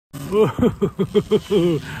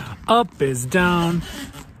Up is down.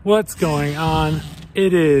 What's going on?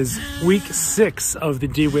 It is week 6 of the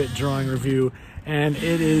D.Witt Drawing Revue, and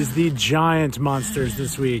it is the giant monsters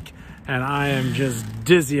this week, and I am just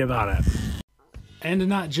dizzy about it. And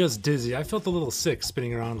not just dizzy, I felt a little sick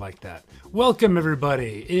spinning around like that. Welcome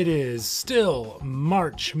everybody. It is still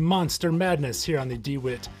March Monster Madness here on the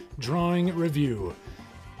D.Witt Drawing Revue.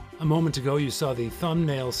 A moment ago you saw the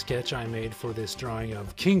thumbnail sketch I made for this drawing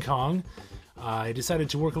of King Kong. I decided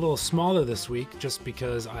to work a little smaller this week just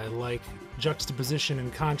because I like juxtaposition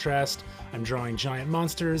and contrast. I'm drawing giant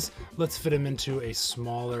monsters. Let's fit them into a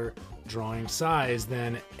smaller drawing size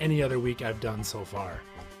than any other week I've done so far.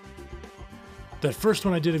 The first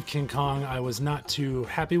one I did of King Kong I was not too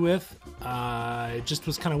happy with. I just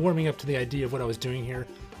was kind of warming up to the idea of what I was doing here.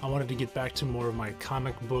 I wanted to get back to more of my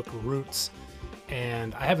comic book roots,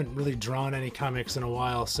 and I haven't really drawn any comics in a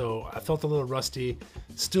while, so I felt a little rusty.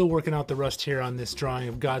 Still working out the rust here on this drawing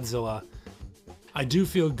of Godzilla. I do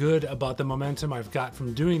feel good about the momentum I've got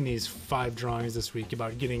from doing these 5 drawings this week,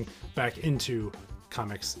 about getting back into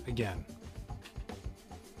comics again.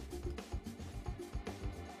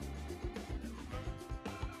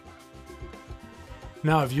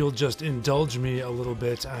 Now, if you'll just indulge me a little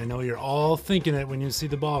bit, I know you're all thinking it when you see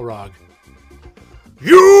the Balrog.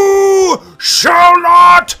 You shall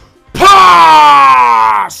not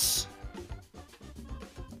pass!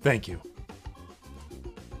 Thank you.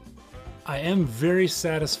 I am very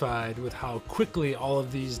satisfied with how quickly all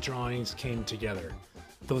of these drawings came together.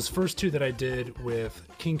 Those first 2 that I did with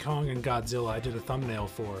King Kong and Godzilla, I did a thumbnail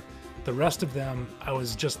for. The rest of them, I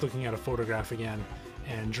was just looking at a photograph again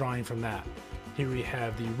and drawing from that. Here we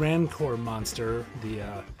have the Rancor monster, the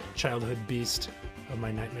childhood beast of my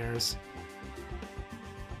nightmares.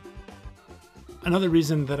 Another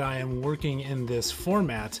reason that I am working in this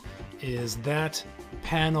format is that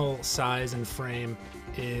panel size and frame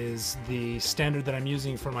is the standard that I'm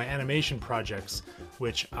using for my animation projects,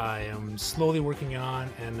 which I am slowly working on,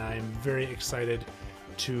 and I'm very excited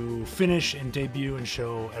to finish and debut and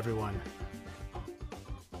show everyone.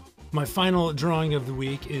 My final drawing of the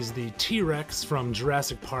week is the T-Rex from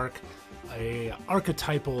Jurassic Park, a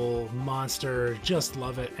archetypal monster. Just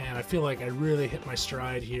love it, and I feel like I really hit my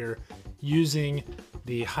stride here using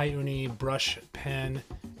the Hi-Uni brush pen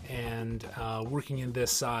and working in this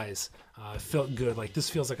size. Felt good. Like, this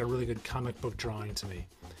feels like a really good comic book drawing to me.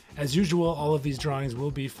 As usual, all of these drawings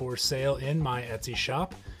will be for sale in my Etsy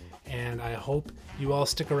shop, and I hope you all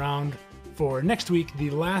stick around for next week, the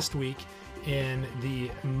last week in the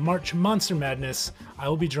March Monster Madness. I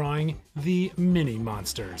will be drawing the mini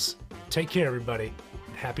monsters. Take care, everybody,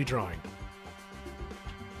 and happy drawing.